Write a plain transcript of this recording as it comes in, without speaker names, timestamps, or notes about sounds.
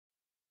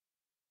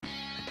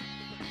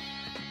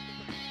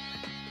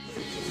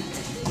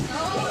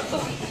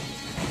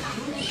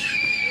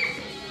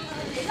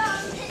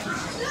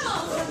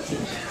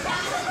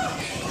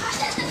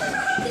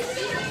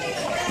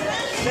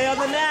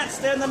the mat.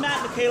 Stay on the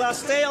mat, Michaela.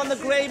 Stay on the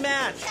gray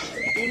mat.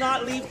 Do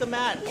not leave the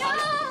mat.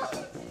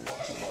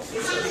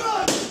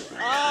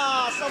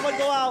 Ah, someone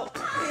go out.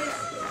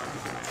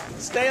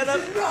 Stay on the...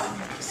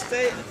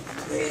 Stay...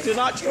 Do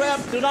not trip.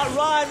 Do not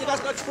run. You guys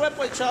got to trip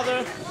with each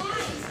other.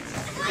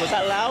 Was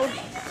that loud?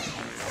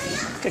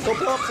 Okay, go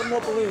blow up some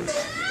more balloons.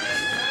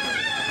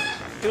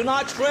 Do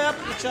not trip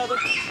each other.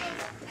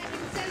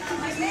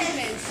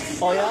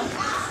 Oh, yeah?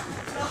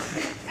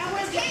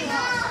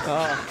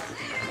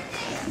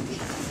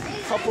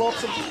 I'll blow up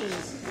some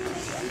balloons.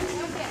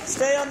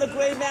 Stay on the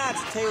gray mat,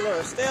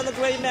 Taylor. Stay on the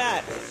gray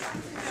mat.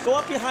 Go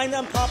up behind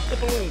them, pop the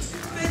balloons.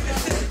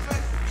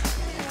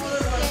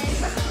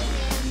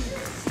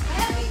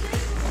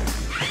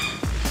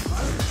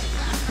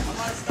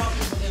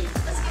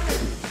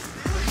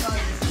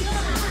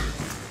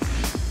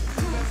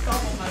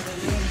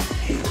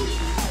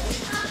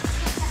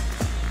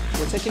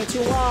 We're taking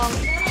too long.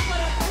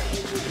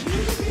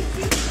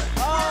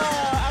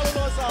 Oh,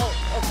 Eleanor's out.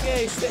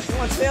 Okay,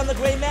 stay on the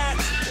gray mat.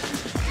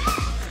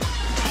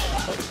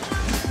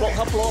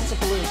 Help blow up some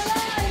balloons.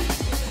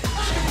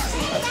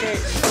 Okay.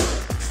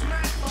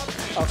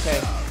 Okay.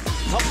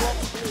 Help blow up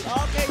some balloons.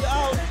 Okay, you're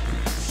out.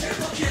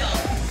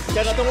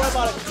 Yeah, no, don't worry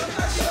about it.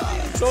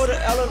 Jordan,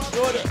 Ellen,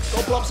 Jordan,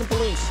 go blow up some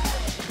balloons.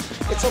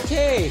 It's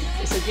okay.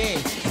 It's a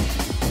game.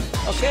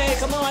 Okay,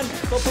 come on.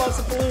 Go blow up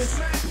some balloons.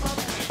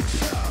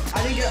 I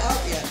didn't get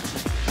up yet.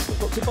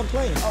 Keep on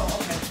playing. Oh,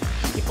 okay.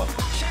 Keep on.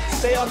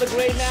 Stay on the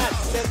gray mat.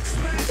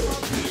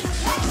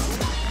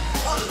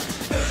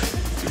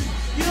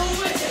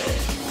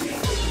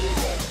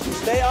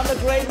 Stay on the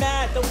gray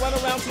mat. Don't run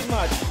around too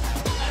much.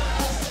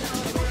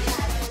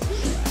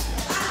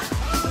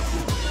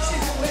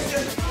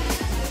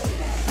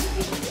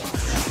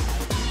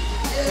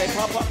 Okay,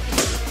 pop up.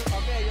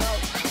 Okay, you're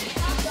out.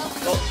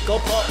 Go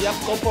pop. Yep,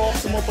 go blow up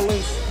some more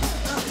balloons.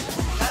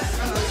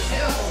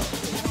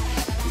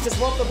 Just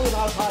blow up the balloon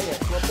out higher.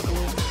 Blow up the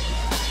balloon.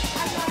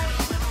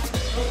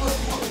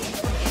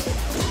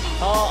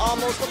 Oh,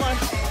 almost. Come on.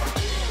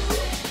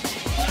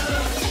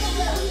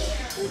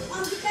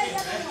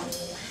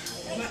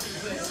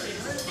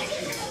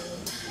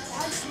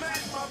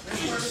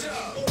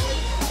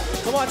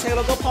 Come on,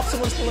 Taylor. Go pop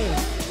someone's balloon.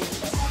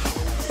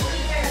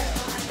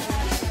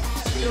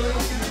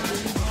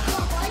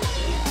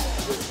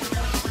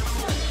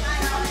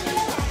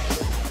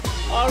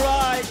 All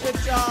right. Good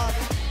job.